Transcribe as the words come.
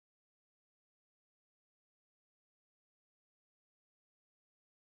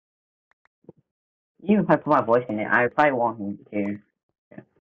Even if I put my voice in it, I probably want him to.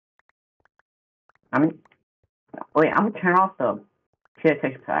 I mean, wait, I'm gonna turn off the pure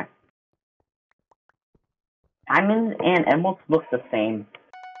text pack. Diamonds and emeralds look the same.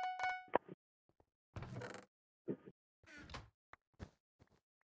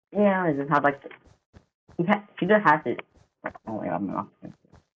 Yeah, it just have like she just has it. Oh my god, I'm not.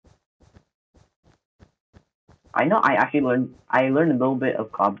 I know. I actually learned. I learned a little bit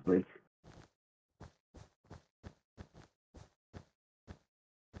of cobblers.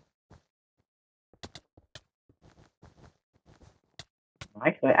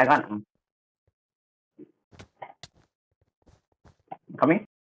 Actually, I got them. Come here.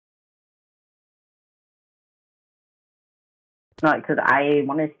 No, because I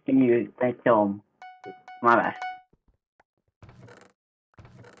wanted to see you kill him. My bad.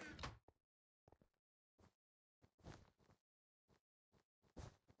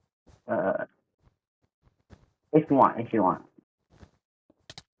 Uh, if you want, if you want.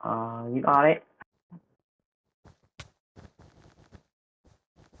 You got it.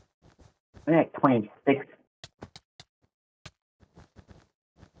 I'm like 26.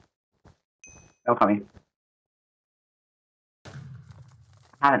 Don't come in.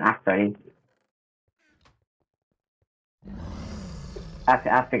 I have an axe ready.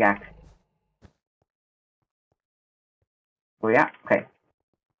 Axe pickaxe. Oh yeah? Okay.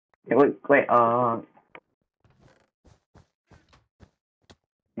 Okay, wait, come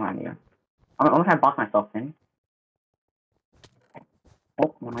on here. I'm gonna try to box myself in.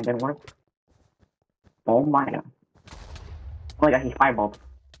 Oh my god, what? Oh my god. Oh my god, he's fireballed.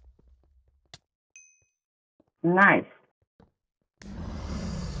 Nice.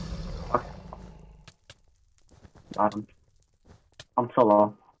 Okay, got him. I'm so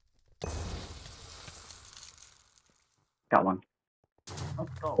low. Got one.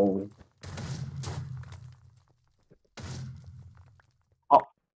 Let's go. Oh.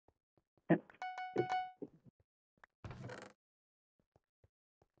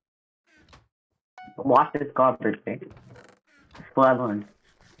 Watch this garbage, okay? This is what I learned.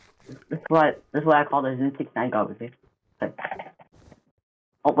 This is what I call the Zen 69 garbage, okay? Okay.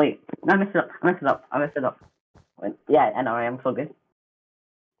 Oh wait, no, I messed it up. I messed it up. Wait, yeah, I know, I am so good.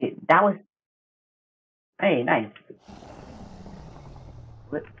 That was, hey, nice.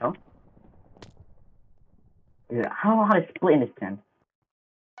 What? Oh? Yeah, I don't know how to split in this pen.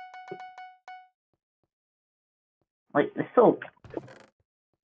 Like, it's so.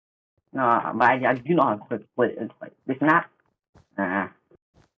 No, but I do know how to split. It's like, this map. Nah.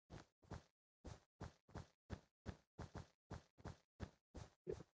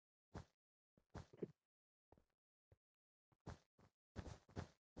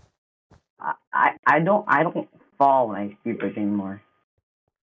 I don't fall when I see bridge anymore.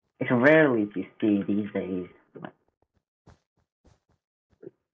 It's rarely to see these days.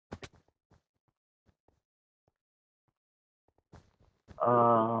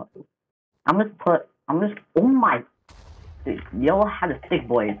 Uh, I'm just, oh my, dude, Yellow had a thick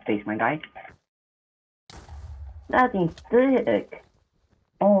boy face, my guy. That thing's thick.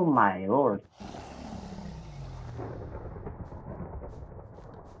 Oh my lord.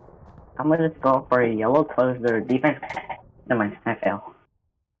 I'm gonna just go for a yellow close their defense. Never mind, I fail.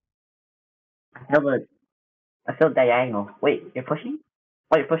 I feel diagonal. Wait, you're pushing?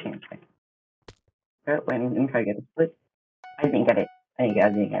 Oh, you're pushing. Okay. Wait, let me try to get it split. I didn't get it. I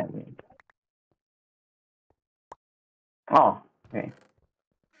didn't get it. Oh, okay.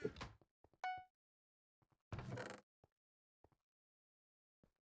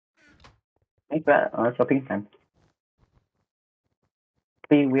 Thanks for that. Let's go pink time.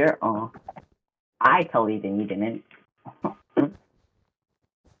 Be weird. Oh, I totally didn't. You didn't.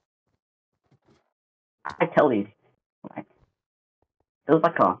 I totally. Like, it was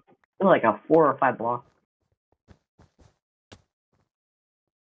like a 4 or 5 block.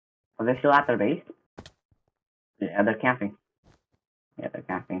 Are they still at their base? Yeah, they're camping. Yeah, they're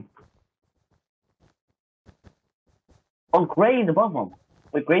camping. Oh, Gray is above them.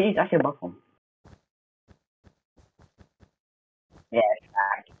 Wait, Gray is actually above them. Yeah, it's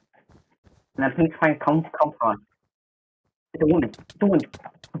back. And then pink's trying to come from us. It's a woman. It's a woman.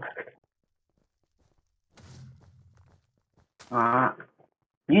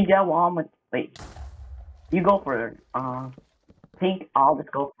 You yell on with. Wait. You go for pink. I'll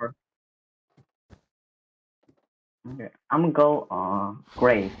just go for. Okay. I'm gonna go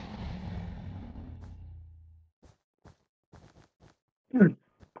gray.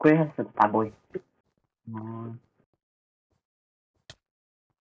 Gray has a bad boy.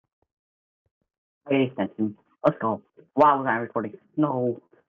 Wait a second. Let's go. Why was I recording? No.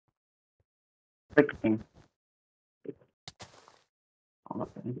 Freaking. Oh,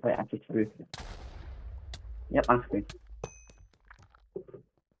 wait, I just screwed. Yep, I'm screwed.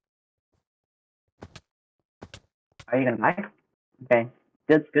 Are you gonna die? Okay.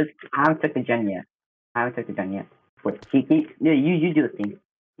 Good, good. I haven't took the gen yet. I haven't took the gen yet. Wait, yeah, you do the thing.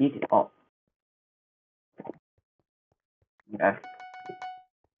 You do, oh. Okay.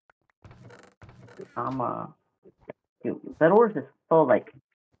 Dude, Bedwars is so, like,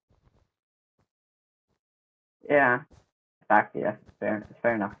 yeah. Fact, yeah.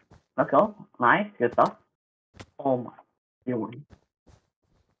 Fair enough. Let's go. Nice, good stuff. Oh my. You won.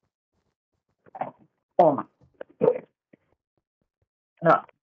 Oh my. No.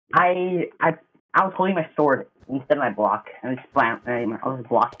 I was holding my sword instead of my block, and I was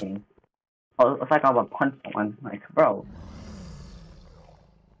blocking. Oh, it's like I was punch someone. Like, bro.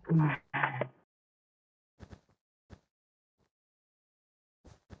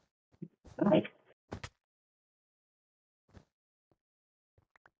 Nice.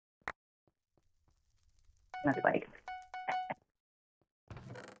 That's like,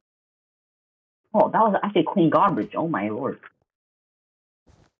 oh, that was actually clean garbage. Oh my lord.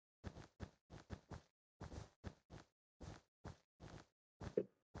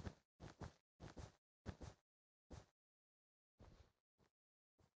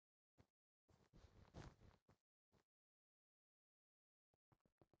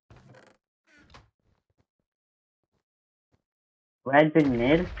 Red's in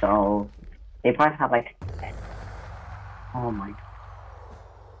mid, so they probably have like, oh my.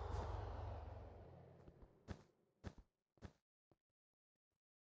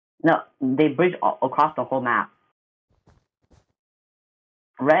 No, they bridge across the whole map.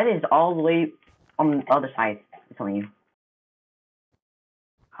 Red is all the way on the other side. I'm telling you.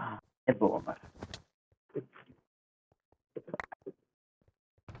 It blew over.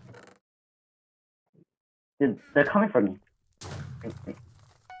 Dude, they're coming for me.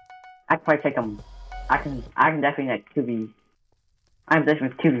 I can probably take them. I can definitely like 2v. I'm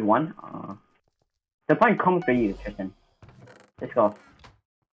definitely 2v1. They're probably coming for you, Tristan. Let's go.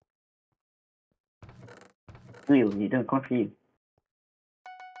 Really, they're coming for you.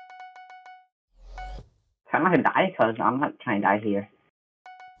 I'm not gonna die because I'm not trying to die here.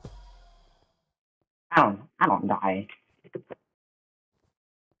 I don't die.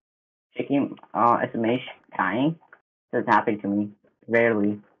 Taking estimation dying. This happening to me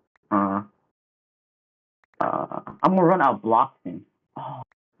rarely. I'm gonna run out of blocks soon. Oh,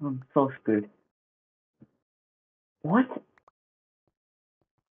 I'm so screwed. What?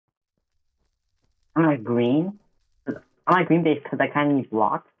 Am I green? Am I green based because I can't use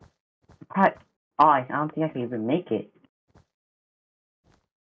blocks? Oh, I don't think I can even make it.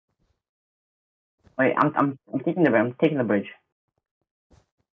 Wait, I'm taking the bridge. I'm taking the bridge.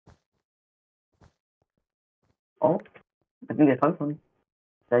 Oh, I think they're coming for me. Is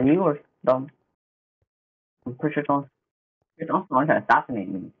that you or dumb? I'm pretty sure someone's trying to assassinate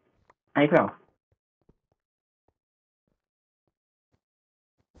me. How you feel?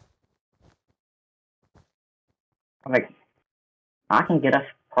 I'm like, I can get us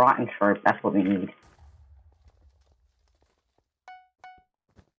prot and sharp. That's what we need.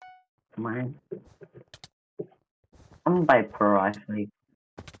 Come on. I'm gonna buy pro actually.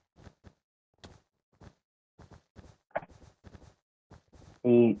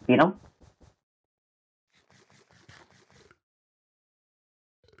 You beat him?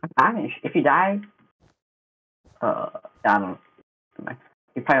 If you die, I don't know.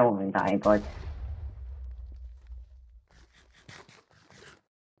 You probably won't die, but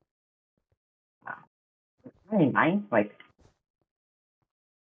I mean, like,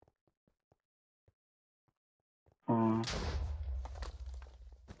 um,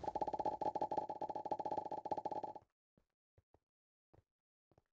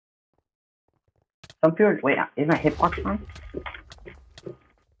 some people. Wait, is my hitbox on?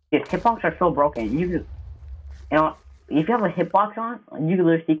 Yes, hitbox are so broken. You know, if you have a hitbox on, you can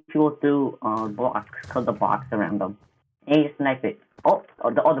literally see people through blocks because the blocks around them. And you just snipe it. The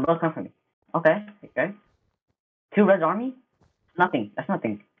boss come from me. Okay. Two red army? Nothing. That's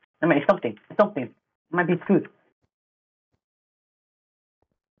nothing. I mean, it's something. It's something. It might be truth.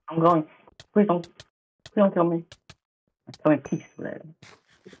 I'm going. Please don't kill me. I'm going peace with it.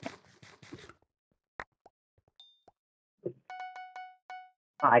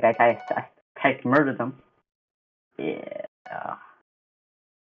 I murdered them. Yeah.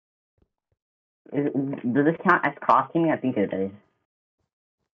 Does this count as cross teaming? I think it is.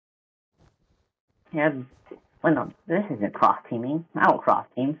 Yeah. Well, no, this isn't cross teaming. I don't cross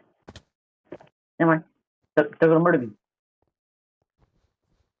teams. Never mind. They're gonna murder me.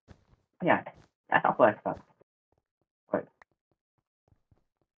 Yeah. That's not what I thought. Wait.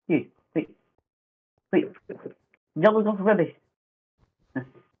 Dude, wait. Double go for rubbish.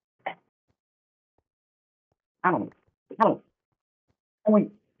 I don't. Oh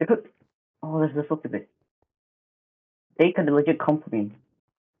wait, they could. Oh, this is so stupid. They could legit come for me,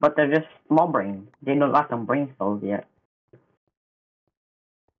 but they're just small brain. They don't got some brain cells yet.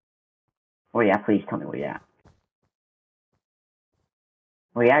 Oh yeah, please tell me where you at.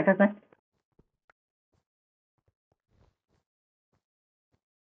 Where you at, Justin?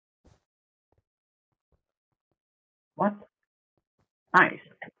 What? Nice.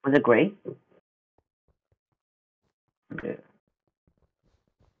 Was it great? Yeah.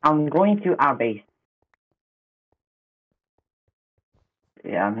 I'm going to our base.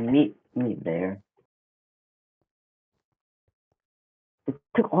 Yeah, meet there. It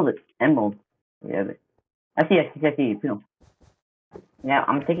took all the emeralds. Yeah, I see. You know. Yeah,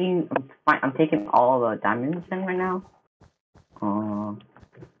 I'm taking all the diamonds in right now. Uh,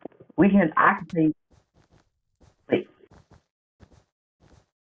 we can actually wait.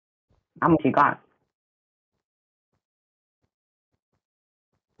 How much you got?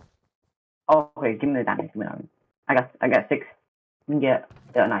 Oh, okay, give me the diamonds. Give me the diamonds. I got 6. You can get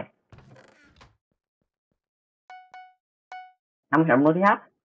a knife. How much emeralds do you have?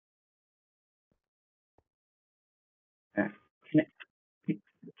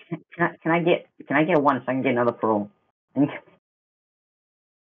 Uh, can I get one so I can get another pearl? And,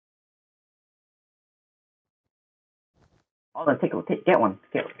 oh, then get one.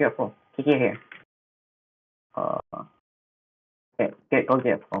 Get a pearl. Here. Uh, go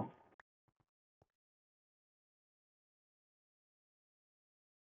get a pearl.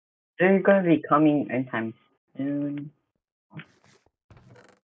 They're gonna be coming anytime soon.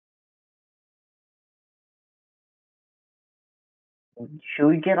 Should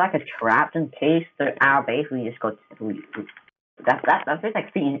we get like a trap in case they're our base? We just go. That's just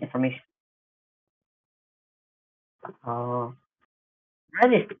like feeding information. Uh,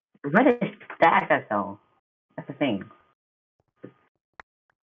 Red is stacked as hell. That's the thing.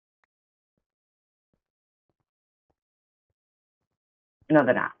 No,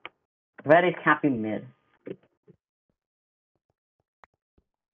 they're not. Red is capping mid.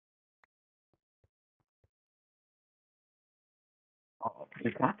 Oh,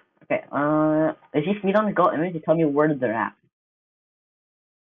 you cap? Okay. If you feed on the goat image, you tell me where they're at.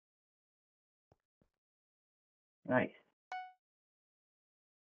 Nice.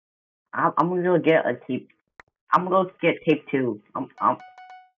 I'm gonna go get a tape. I'm gonna go get tape 2. I'm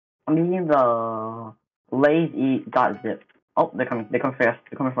using the lazy dot zip. Oh, they're coming. They're coming for us.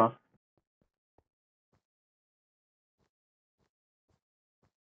 They're coming for us.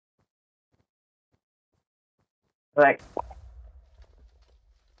 Like,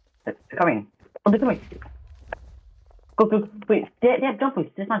 they're coming. Oh, they're coming. Go. Wait, they have jump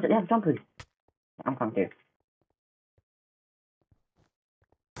boost. They have jump boost. I'm coming too.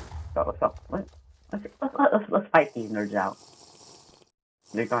 Let's go. Let's fight these nerds out.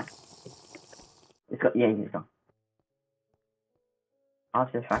 They're gone. Let's go. Yeah, he's gone. I'll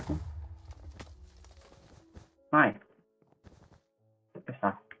just distract him. Nice.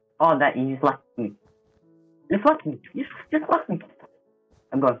 Oh, that you just left me. Just left me. Just left me.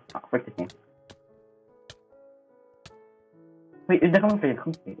 I'm going. Oh, frick this game. Wait, they're coming for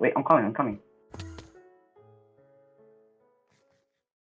you. Wait, I'm coming.